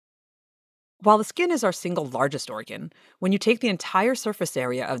While the skin is our single largest organ, when you take the entire surface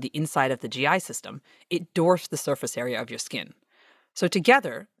area of the inside of the GI system, it dwarfs the surface area of your skin. So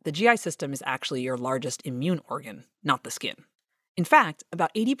together, the GI system is actually your largest immune organ, not the skin. In fact,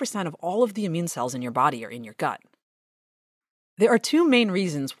 about 80% of all of the immune cells in your body are in your gut. There are two main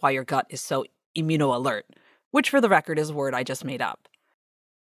reasons why your gut is so immunoalert, which for the record is a word I just made up.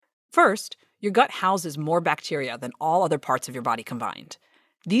 First, your gut houses more bacteria than all other parts of your body combined.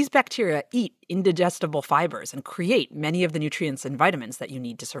 These bacteria eat indigestible fibers and create many of the nutrients and vitamins that you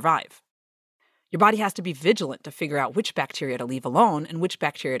need to survive. Your body has to be vigilant to figure out which bacteria to leave alone and which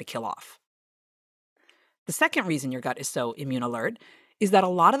bacteria to kill off. The second reason your gut is so immune alert is that a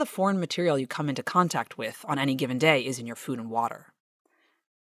lot of the foreign material you come into contact with on any given day is in your food and water.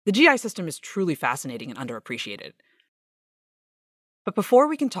 The GI system is truly fascinating and underappreciated. But before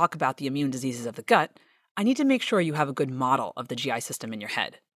we can talk about the immune diseases of the gut, I need to make sure you have a good model of the GI system in your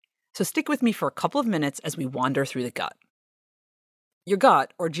head. So stick with me for a couple of minutes as we wander through the gut. Your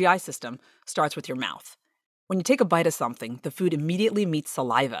gut, or GI system, starts with your mouth. When you take a bite of something, the food immediately meets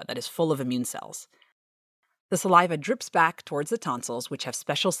saliva that is full of immune cells. The saliva drips back towards the tonsils, which have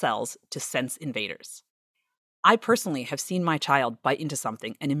special cells to sense invaders. I personally have seen my child bite into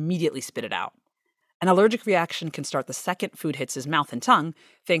something and immediately spit it out. An allergic reaction can start the second food hits his mouth and tongue,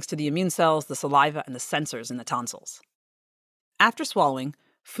 thanks to the immune cells, the saliva, and the sensors in the tonsils. After swallowing,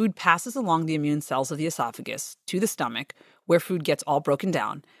 food passes along the immune cells of the esophagus to the stomach, where food gets all broken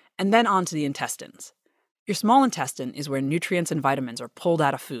down, and then onto the intestines. Your small intestine is where nutrients and vitamins are pulled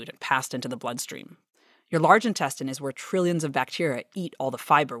out of food and passed into the bloodstream. Your large intestine is where trillions of bacteria eat all the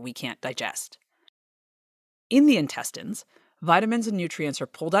fiber we can't digest. In the intestines, vitamins and nutrients are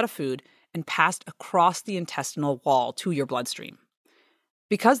pulled out of food and passed across the intestinal wall to your bloodstream.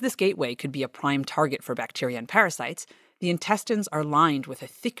 Because this gateway could be a prime target for bacteria and parasites, the intestines are lined with a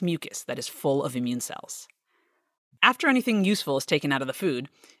thick mucus that is full of immune cells. After anything useful is taken out of the food,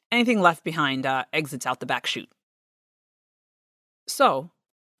 anything left behind exits out the back chute. So,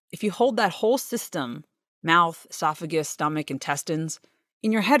 if you hold that whole system, mouth, esophagus, stomach, intestines,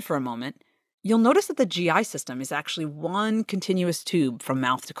 in your head for a moment, you'll notice that the GI system is actually one continuous tube from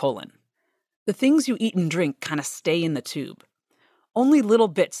mouth to colon. The things you eat and drink kind of stay in the tube. Only little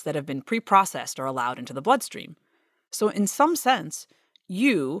bits that have been pre-processed are allowed into the bloodstream. So in some sense,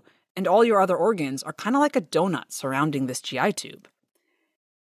 you and all your other organs are kind of like a donut surrounding this GI tube.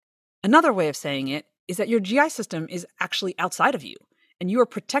 Another way of saying it is that your GI system is actually outside of you, and you are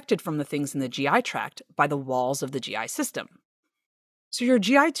protected from the things in the GI tract by the walls of the GI system. So your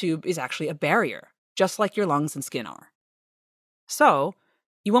GI tube is actually a barrier, just like your lungs and skin are. So,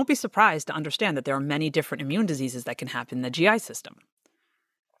 you won't be surprised to understand that there are many different immune diseases that can happen in the GI system.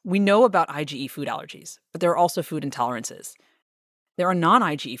 We know about IgE food allergies, but there are also food intolerances. There are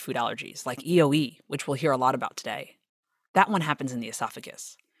non-IgE food allergies, like EOE, which we'll hear a lot about today. That one happens in the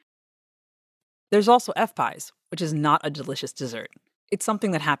esophagus. There's also FPIES, which is not a delicious dessert. It's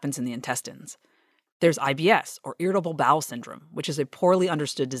something that happens in the intestines. There's IBS, or irritable bowel syndrome, which is a poorly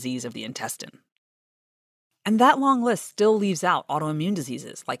understood disease of the intestine. And that long list still leaves out autoimmune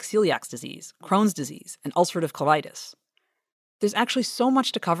diseases like celiac disease, Crohn's disease, and ulcerative colitis. There's actually so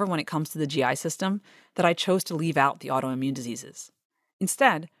much to cover when it comes to the GI system that I chose to leave out the autoimmune diseases.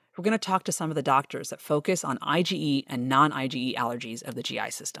 Instead, we're going to talk to some of the doctors that focus on IgE and non-IgE allergies of the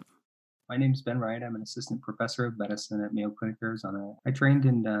GI system. My name is Ben Wright. I'm an assistant professor of medicine at Mayo Clinic, Arizona. I trained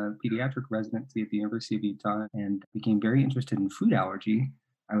in pediatric residency at the University of Utah and became very interested in food allergy.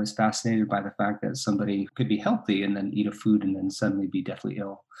 I was fascinated by the fact that somebody could be healthy and then eat a food and then suddenly be deathly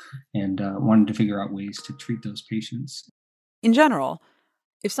ill, and wanted to figure out ways to treat those patients. In general,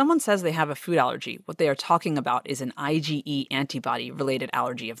 if someone says they have a food allergy, what they are talking about is an IgE antibody-related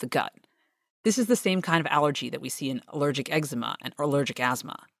allergy of the gut. This is the same kind of allergy that we see in allergic eczema and allergic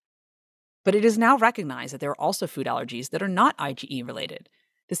asthma. But it is now recognized that there are also food allergies that are not IgE-related,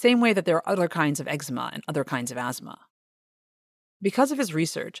 the same way that there are other kinds of eczema and other kinds of asthma. Because of his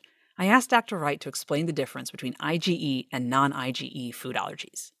research, I asked Dr. Wright to explain the difference between IgE and non-IgE food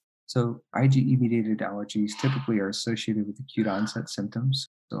allergies. So, IgE-mediated allergies typically are associated with acute onset symptoms,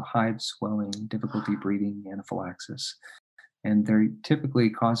 so hives, swelling, difficulty breathing, anaphylaxis, and they're typically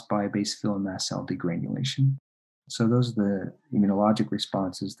caused by basophil and mast cell degranulation. So those are the immunologic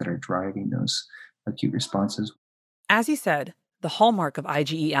responses that are driving those acute responses. As he said, the hallmark of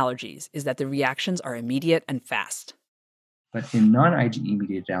IgE allergies is that the reactions are immediate and fast. But in non-IgE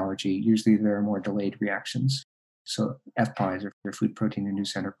mediated allergy, usually there are more delayed reactions. So FPIES, or food protein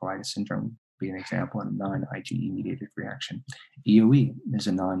induced enterocolitis syndrome, would be an example of a non-IgE mediated reaction. EOE is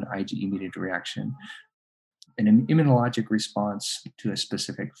a non-IgE mediated reaction. an immunologic response to a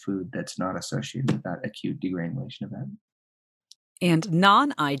specific food that's not associated with that acute degranulation event. And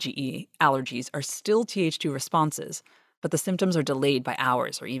non IgE allergies are still Th2 responses, but the symptoms are delayed by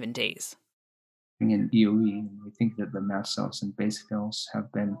hours or even days. In EOE, we think that the mast cells and basophils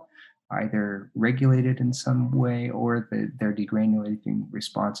have been either regulated in some way or their degranulating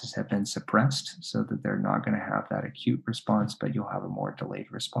responses have been suppressed so that they're not going to have that acute response, but you'll have a more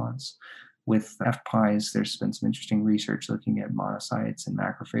delayed response. With FPIs, there's been some interesting research looking at monocytes and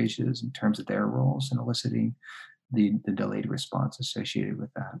macrophages in terms of their roles in eliciting the delayed response associated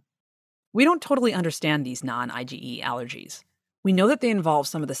with that. We don't totally understand these non IgE allergies. We know that they involve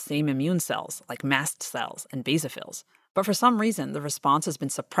some of the same immune cells, like mast cells and basophils, but for some reason the response has been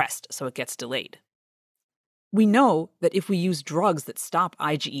suppressed, so it gets delayed. We know that if we use drugs that stop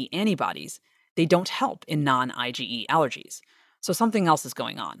IgE antibodies, they don't help in non IgE allergies, so something else is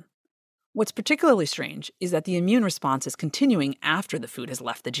going on. What's particularly strange is that the immune response is continuing after the food has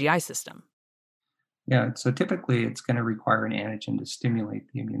left the GI system. Yeah, so typically it's going to require an antigen to stimulate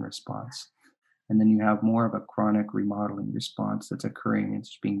the immune response. And then you have more of a chronic remodeling response that's occurring.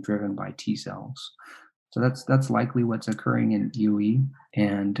 It's being driven by T cells. So that's likely what's occurring in EOE.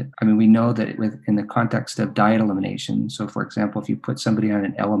 And I mean, we know that in the context of diet elimination. So, for example, if you put somebody on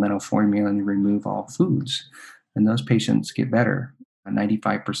an elemental formula and you remove all foods, then those patients get better.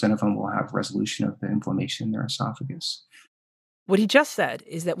 95% of them will have resolution of the inflammation in their esophagus. What he just said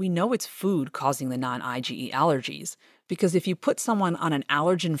is that we know it's food causing the non IgE allergies because if you put someone on an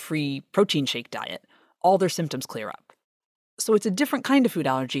allergen free protein shake diet, all their symptoms clear up. So it's a different kind of food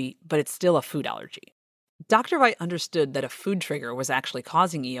allergy, but it's still a food allergy. Dr. Wright understood that a food trigger was actually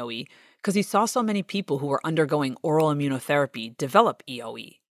causing EOE because he saw so many people who were undergoing oral immunotherapy develop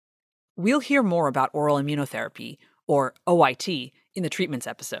EOE. We'll hear more about oral immunotherapy, or OIT, in the treatments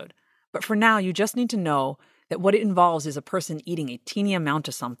episode. But for now, you just need to know that what it involves is a person eating a teeny amount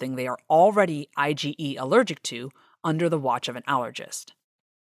of something they are already IgE allergic to under the watch of an allergist.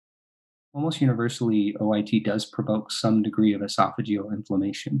 Almost universally, OIT does provoke some degree of esophageal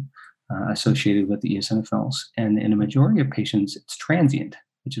inflammation associated with the eosinophils. And in a majority of patients, it's transient,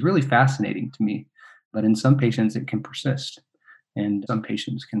 which is really fascinating to me. But in some patients, it can persist. And some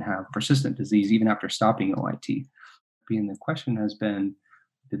patients can have persistent disease even after stopping OIT. And the question has been,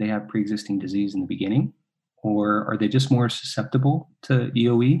 do they have pre-existing disease in the beginning? Or are they just more susceptible to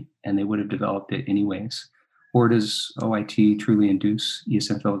EOE and they would have developed it anyways? Or does OIT truly induce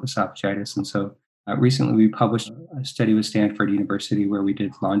eosinophilic esophagitis? And so recently we published a study with Stanford University where we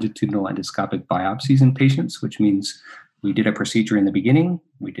did longitudinal endoscopic biopsies in patients, which means we did a procedure in the beginning,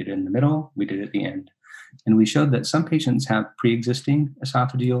 we did it in the middle, we did it at the end. And we showed that some patients have pre-existing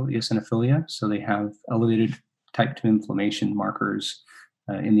esophageal eosinophilia, so they have elevated type 2 inflammation markers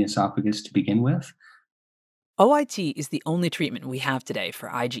in the esophagus to begin with. OIT is the only treatment we have today for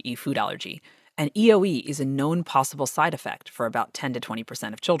IgE food allergy, and EOE is a known possible side effect for about 10 to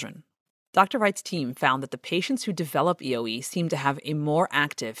 20% of children. Dr. Wright's team found that the patients who develop EOE seem to have a more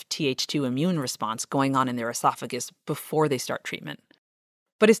active Th2 immune response going on in their esophagus before they start treatment.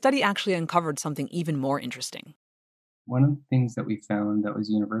 But his study actually uncovered something even more interesting. One of the things that we found that was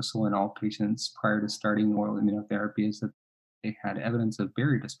universal in all patients prior to starting oral immunotherapy is that they had evidence of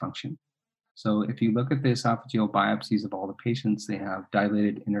barrier dysfunction. So if you look at the esophageal biopsies of all the patients, they have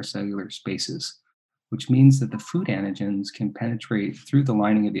dilated intercellular spaces, which means that the food antigens can penetrate through the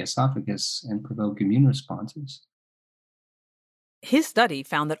lining of the esophagus and provoke immune responses. His study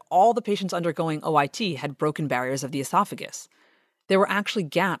found that all the patients undergoing OIT had broken barriers of the esophagus. There were actually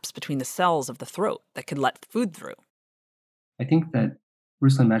gaps between the cells of the throat that could let food through. I think that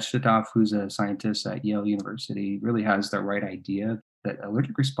Ruslan Mechtetov, who's a scientist at Yale University, really has the right idea that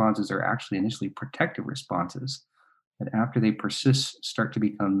allergic responses are actually initially protective responses that after they persist start to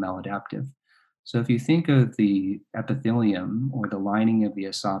become maladaptive. So if you think of the epithelium or the lining of the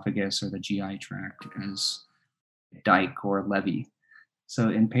esophagus or the GI tract as dike or levee. So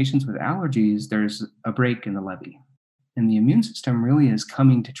in patients with allergies, there's a break in the levee. And the immune system really is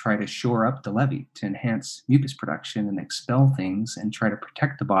coming to try to shore up the levee to enhance mucus production and expel things and try to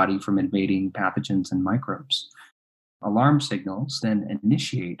protect the body from invading pathogens and microbes. Alarm signals then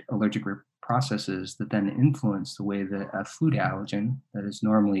initiate allergic processes that then influence the way that a food allergen that is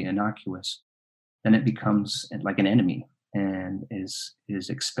normally innocuous, then it becomes like an enemy and is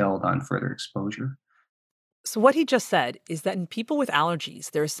expelled on further exposure. So, what he just said is that in people with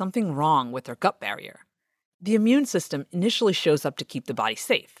allergies, there is something wrong with their gut barrier. The immune system initially shows up to keep the body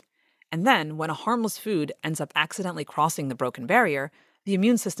safe. And then, when a harmless food ends up accidentally crossing the broken barrier, the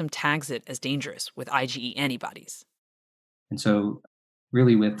immune system tags it as dangerous with IgE antibodies. And so,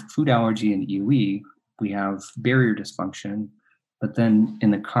 really, with food allergy and EOE, we have barrier dysfunction. But then,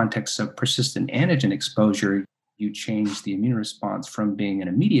 in the context of persistent antigen exposure, you change the immune response from being an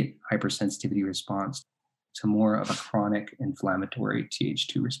immediate hypersensitivity response to more of a chronic inflammatory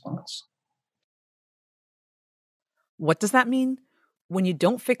Th2 response. What does that mean? When you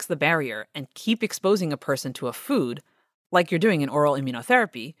don't fix the barrier and keep exposing a person to a food, like you're doing in oral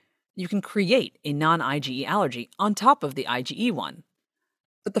immunotherapy, you can create a non IgE allergy on top of the IgE one.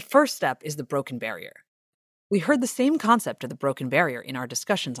 But the first step is the broken barrier. We heard the same concept of the broken barrier in our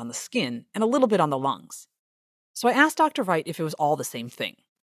discussions on the skin and a little bit on the lungs. So I asked Dr. Wright if it was all the same thing.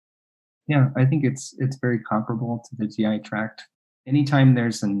 Yeah, I think it's very comparable to the GI tract. Anytime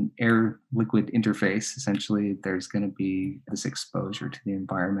there's an air liquid interface, essentially there's going to be this exposure to the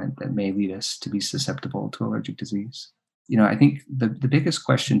environment that may lead us to be susceptible to allergic disease. I think the biggest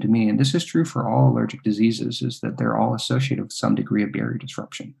question to me, and this is true for all allergic diseases, is that they're all associated with some degree of barrier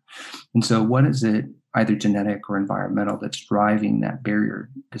disruption. And so, what is it, either genetic or environmental, that's driving that barrier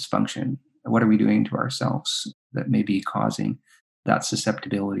dysfunction? What are we doing to ourselves that may be causing that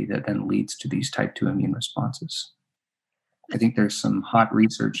susceptibility that then leads to these type 2 immune responses? I think there's some hot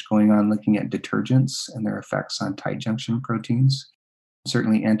research going on looking at detergents and their effects on tight junction proteins.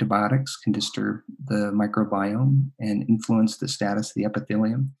 Certainly, antibiotics can disturb the microbiome and influence the status of the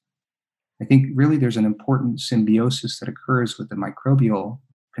epithelium. I think really there's an important symbiosis that occurs with the microbial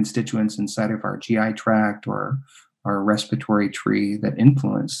constituents inside of our GI tract or our respiratory tree that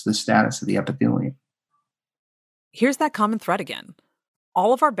influence the status of the epithelium. Here's that common thread again.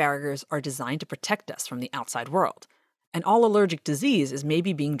 All of our barriers are designed to protect us from the outside world, and all allergic disease is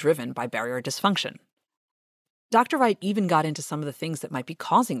maybe being driven by barrier dysfunction. Dr. Wright even got into some of the things that might be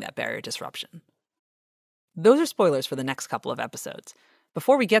causing that barrier disruption. Those are spoilers for the next couple of episodes.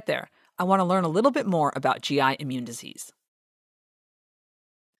 Before we get there, I want to learn a little bit more about GI immune disease.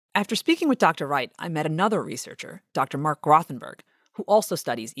 After speaking with Dr. Wright, I met another researcher, Dr. Mark Grothenberg, who also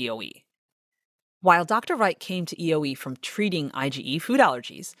studies EOE. While Dr. Wright came to EOE from treating IgE food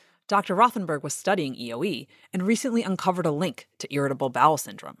allergies, Dr. Rothenberg was studying EOE and recently uncovered a link to irritable bowel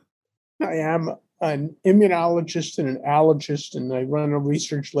syndrome. I am an immunologist and an allergist, and I run a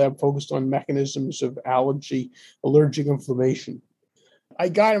research lab focused on mechanisms of allergic inflammation. I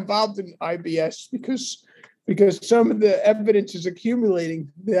got involved in IBS because some of the evidence is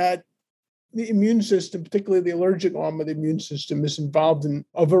accumulating that the immune system, particularly the allergic arm of the immune system, is involved in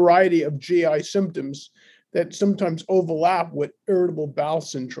a variety of GI symptoms that sometimes overlap with irritable bowel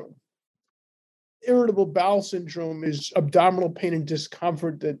syndrome. Irritable bowel syndrome is abdominal pain and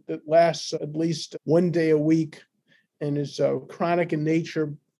discomfort that lasts at least 1 day a week and is chronic in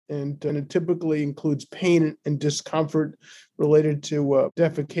nature. And it typically includes pain and discomfort related to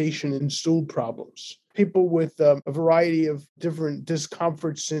defecation and stool problems. People with a variety of different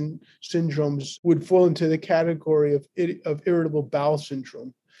discomforts and syndromes would fall into the category of irritable bowel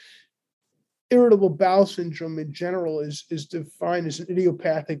syndrome. Irritable bowel syndrome in general is defined as an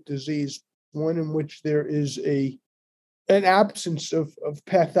idiopathic disease, one in which there is an absence of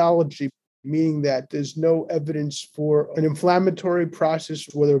pathology, meaning that there's no evidence for an inflammatory process,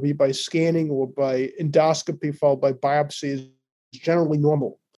 whether it be by scanning or by endoscopy followed by biopsy, is generally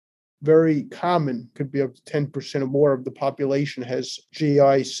normal. Very common, could be up to 10% or more of the population has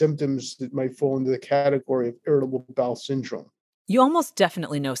GI symptoms that might fall into the category of irritable bowel syndrome. You almost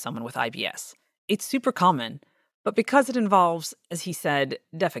definitely know someone with IBS. It's super common, but because it involves, as he said,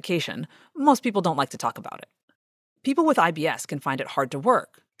 defecation, most people don't like to talk about it. People with IBS can find it hard to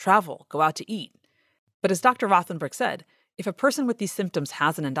work, travel, go out to eat. But as Dr. Rothenberg said, if a person with these symptoms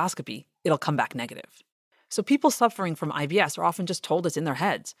has an endoscopy, it'll come back negative. So people suffering from IBS are often just told it's in their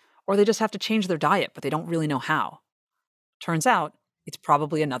heads, or they just have to change their diet, but they don't really know how. Turns out, it's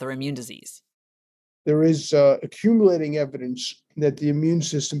probably another immune disease. There is accumulating evidence that the immune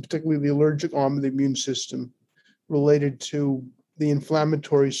system, particularly the allergic arm of the immune system, related to the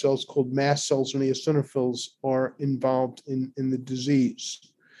inflammatory cells called mast cells and eosinophils, are involved in the disease.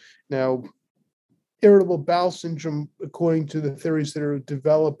 Now, irritable bowel syndrome, according to the theories that are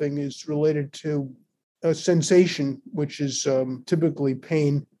developing, is related to a sensation, which is typically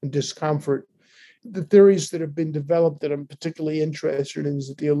pain and discomfort. The theories that have been developed that I'm particularly interested in is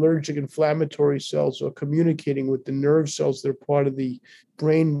that the allergic inflammatory cells are communicating with the nerve cells that are part of the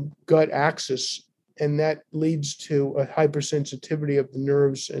brain-gut axis, and that leads to a hypersensitivity of the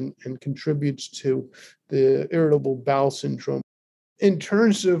nerves and contributes to the irritable bowel syndrome. In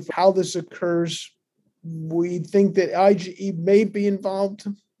terms of how this occurs, we think that IgE may be involved.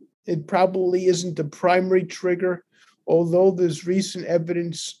 It probably isn't the primary trigger, although there's recent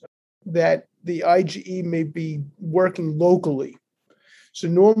evidence that the IgE may be working locally. So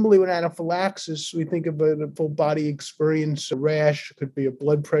normally with anaphylaxis, we think of a full body experience, a rash, it could be a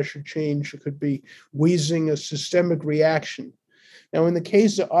blood pressure change, it could be wheezing, a systemic reaction. Now, in the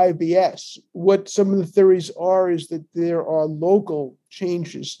case of IBS, what some of the theories are is that there are local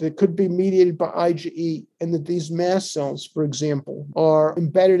changes that could be mediated by IgE, and that these mast cells, for example, are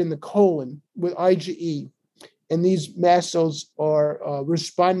embedded in the colon with IgE. And these mast cells are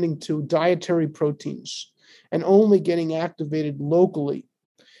responding to dietary proteins and only getting activated locally.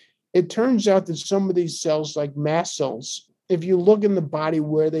 It turns out that some of these cells, like mast cells, if you look in the body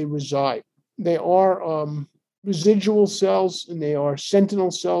where they reside, they are residual cells and they are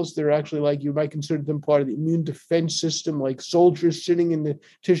sentinel cells. They're actually, like, you might consider them part of the immune defense system, like soldiers sitting in the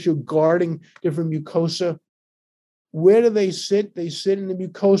tissue guarding different mucosa. Where do they sit? They sit in the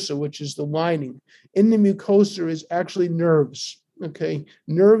mucosa, which is the lining. In the mucosa is actually nerves. Okay,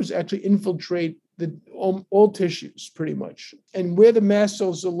 nerves actually infiltrate all tissues pretty much. And where the mast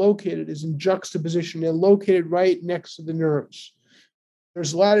cells are located is in juxtaposition. They're located right next to the nerves.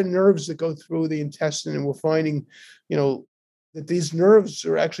 There's a lot of nerves that go through the intestine, and we're finding, that these nerves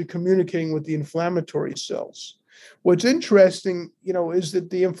are actually communicating with the inflammatory cells. What's interesting, is that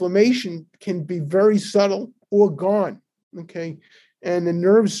the inflammation can be very subtle or gone, okay? And the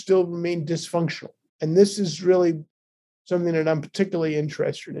nerves still remain dysfunctional. And this is really something that I'm particularly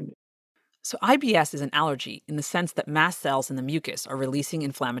interested in. So IBS is an allergy in the sense that mast cells in the mucus are releasing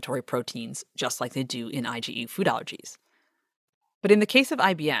inflammatory proteins just like they do in IgE food allergies. But in the case of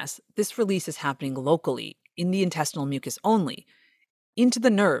IBS, this release is happening locally, in the intestinal mucus only, into the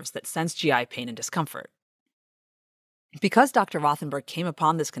nerves that sense GI pain and discomfort. Because Dr. Rothenberg came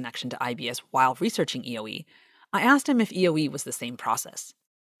upon this connection to IBS while researching EOE, I asked him if EOE was the same process.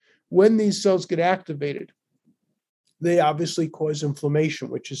 When these cells get activated, they obviously cause inflammation,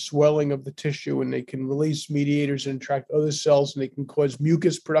 which is swelling of the tissue, and they can release mediators and attract other cells, and they can cause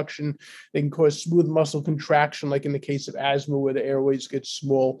mucus production. They can cause smooth muscle contraction, like in the case of asthma, where the airways get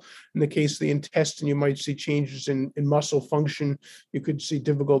small. In the case of the intestine, you might see changes in muscle function. You could see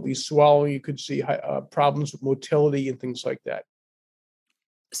difficulty swallowing. You could see problems with motility and things like that.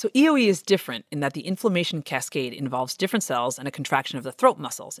 So EOE is different in that the inflammation cascade involves different cells and a contraction of the throat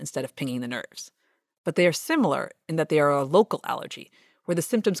muscles instead of pinging the nerves. But they are similar in that they are a local allergy, where the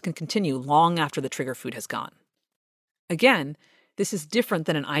symptoms can continue long after the trigger food has gone. Again, this is different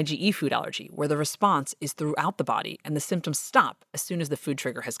than an IgE food allergy, where the response is throughout the body and the symptoms stop as soon as the food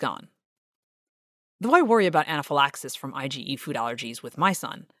trigger has gone. Though I worry about anaphylaxis from IgE food allergies with my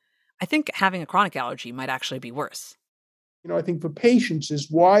son, I think having a chronic allergy might actually be worse. I think for patients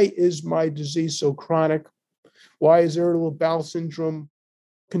is, why is my disease so chronic? Why is irritable bowel syndrome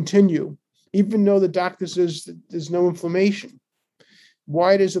continue? Even though the doctor says that there's no inflammation.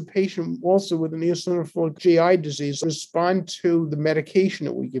 Why does a patient also with an eosinophilic GI disease respond to the medication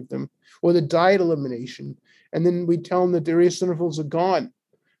that we give them or the diet elimination? And then we tell them that their eosinophils are gone,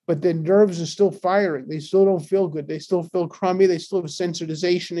 but their nerves are still firing. They still don't feel good. They still feel crummy. They still have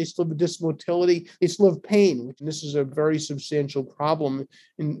sensitization. They still have dysmotility. They still have pain. And this is a very substantial problem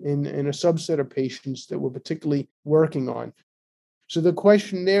in a subset of patients that we're particularly working on. So the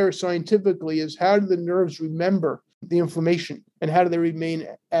question there scientifically is, how do the nerves remember the inflammation, and how do they remain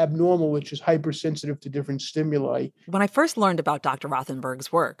abnormal, which is hypersensitive to different stimuli? When I first learned about Dr. Rothenberg's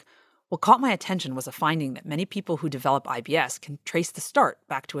work, what caught my attention was a finding that many people who develop IBS can trace the start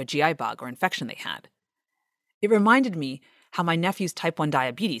back to a GI bug or infection they had. It reminded me how my nephew's type 1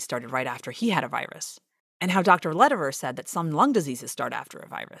 diabetes started right after he had a virus, and how Dr. Lederer said that some lung diseases start after a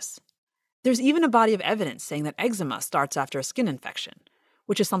virus. There's even a body of evidence saying that eczema starts after a skin infection,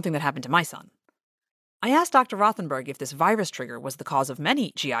 which is something that happened to my son. I asked Dr. Rothenberg if this virus trigger was the cause of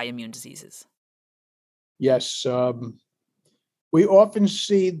many GI immune diseases. Yes, we often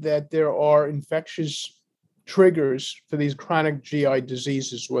see that there are infectious triggers for these chronic GI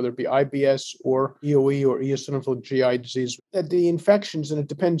diseases, whether it be IBS or EOE or eosinophilic GI disease. That the infections, and it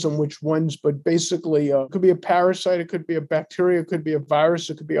depends on which ones, but basically it could be a parasite, it could be a bacteria, it could be a virus,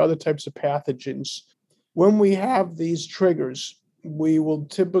 it could be other types of pathogens. When we have these triggers, we will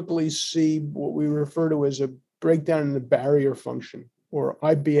typically see what we refer to as a breakdown in the barrier function, or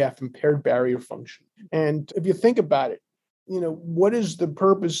IBF, impaired barrier function. And if you think about it, what is the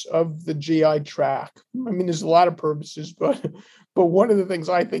purpose of the GI tract? I mean, there's a lot of purposes, but one of the things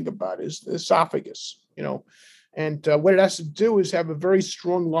I think about is the esophagus, and what it has to do is have a very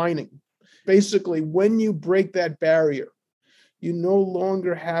strong lining. Basically, when you break that barrier, you no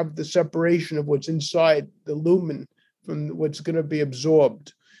longer have the separation of what's inside the lumen from what's going to be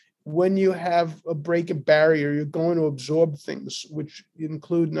absorbed. when you have a break of barrier, you're going to absorb things, which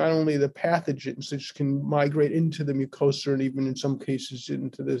include not only the pathogens, which can migrate into the mucosa and even in some cases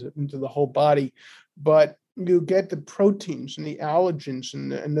into the whole body, but you get the proteins and the allergens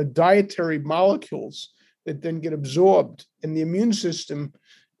and the dietary molecules that then get absorbed. And the immune system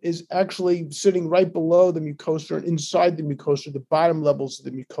is actually sitting right below the mucosa and inside the mucosa, the bottom levels of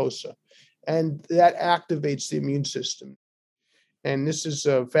the mucosa. And that activates the immune system. And this is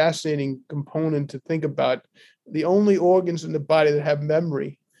a fascinating component to think about. The only organs in the body that have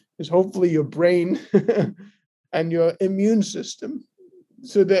memory is hopefully your brain and your immune system.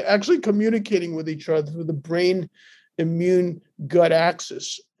 So they're actually communicating with each other through the brain immune gut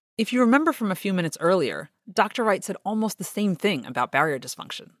axis. If you remember from a few minutes earlier, Dr. Wright said almost the same thing about barrier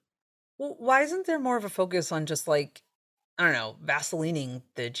dysfunction. Well, why isn't there more of a focus on just Vaselining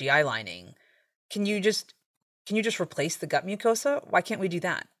the GI lining? Can you just replace the gut mucosa? Why can't we do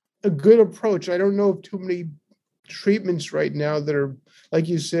that? A good approach. I don't know of too many treatments right now that are, like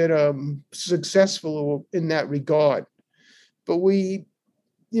you said, successful in that regard. But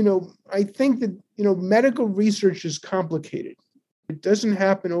I think that, medical research is complicated. It doesn't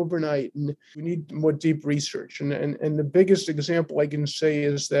happen overnight, and we need more deep research. And the biggest example I can say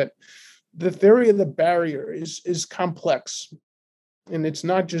is that the theory of the barrier is complex. And it's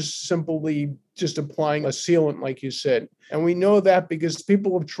not just simply just applying a sealant, like you said. And we know that because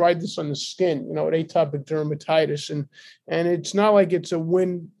people have tried this on the skin, at atopic dermatitis. And it's not like it's a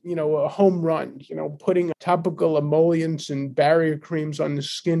a home run, putting topical emollients and barrier creams on the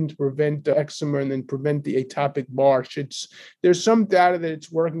skin to prevent the eczema and then prevent the atopic march. There's some data that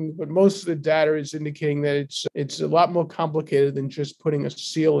it's working, but most of the data is indicating that it's a lot more complicated than just putting a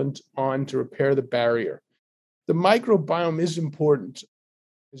sealant on to repair the barrier. The microbiome is important.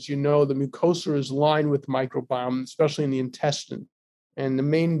 As you know, the mucosa is lined with microbiome, especially in the intestine. And the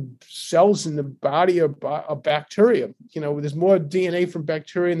main cells in the body are bacteria. There's more DNA from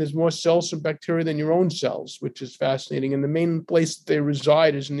bacteria and there's more cells from bacteria than your own cells, which is fascinating. And the main place that they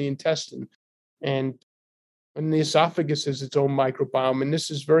reside is in the intestine. And the esophagus has its own microbiome. And this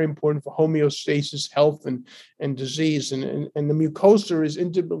is very important for homeostasis, health, and disease. And the mucosa is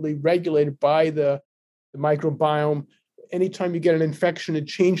intimately regulated by the microbiome. Anytime you get an infection, it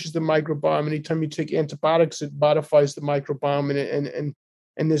changes the microbiome. Anytime you take antibiotics, it modifies the microbiome.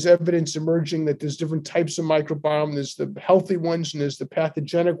 And there's evidence emerging that there's different types of microbiome. There's the healthy ones and there's the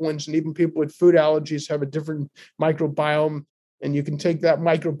pathogenic ones. And even people with food allergies have a different microbiome. And you can take that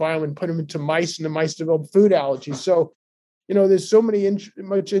microbiome and put them into mice, and the mice develop food allergies. So, there's so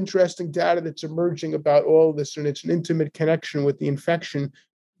much interesting data that's emerging about all of this, and it's an intimate connection with the infection,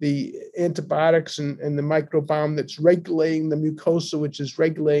 the antibiotics and the microbiome that's regulating the mucosa, which is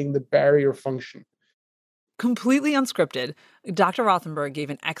regulating the barrier function. Completely unscripted, Dr. Rothenberg gave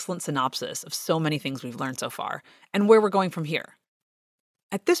an excellent synopsis of so many things we've learned so far and where we're going from here.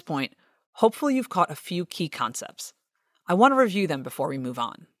 At this point, hopefully you've caught a few key concepts. I want to review them before we move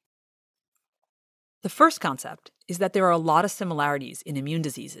on. The first concept is that there are a lot of similarities in immune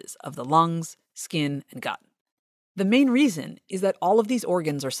diseases of the lungs, skin, and gut. The main reason is that all of these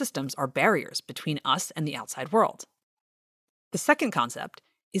organs or systems are barriers between us and the outside world. The second concept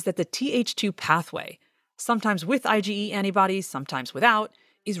is that the Th2 pathway, sometimes with IgE antibodies, sometimes without,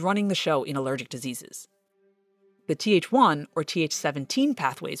 is running the show in allergic diseases. The Th1 or Th17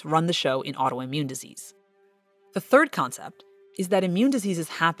 pathways run the show in autoimmune disease. The third concept is that immune diseases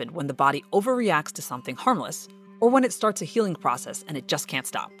happen when the body overreacts to something harmless or when it starts a healing process and it just can't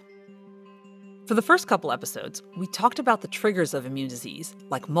stop. For the first couple episodes, we talked about the triggers of immune disease,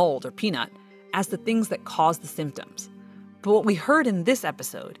 like mold or peanut, as the things that cause the symptoms. But what we heard in this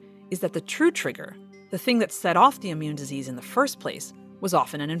episode is that the true trigger, the thing that set off the immune disease in the first place, was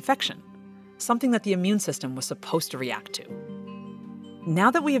often an infection, something that the immune system was supposed to react to.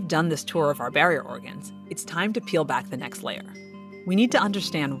 Now that we have done this tour of our barrier organs, it's time to peel back the next layer. We need to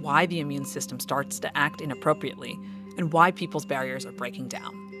understand why the immune system starts to act inappropriately and why people's barriers are breaking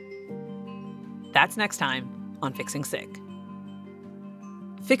down. That's next time on Fixing Sick.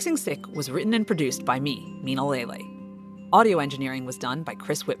 Fixing Sick was written and produced by me, Mina Lele. Audio engineering was done by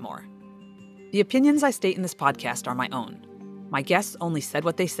Chris Whitmore. The opinions I state in this podcast are my own. My guests only said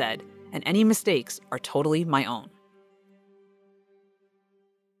what they said, and any mistakes are totally my own.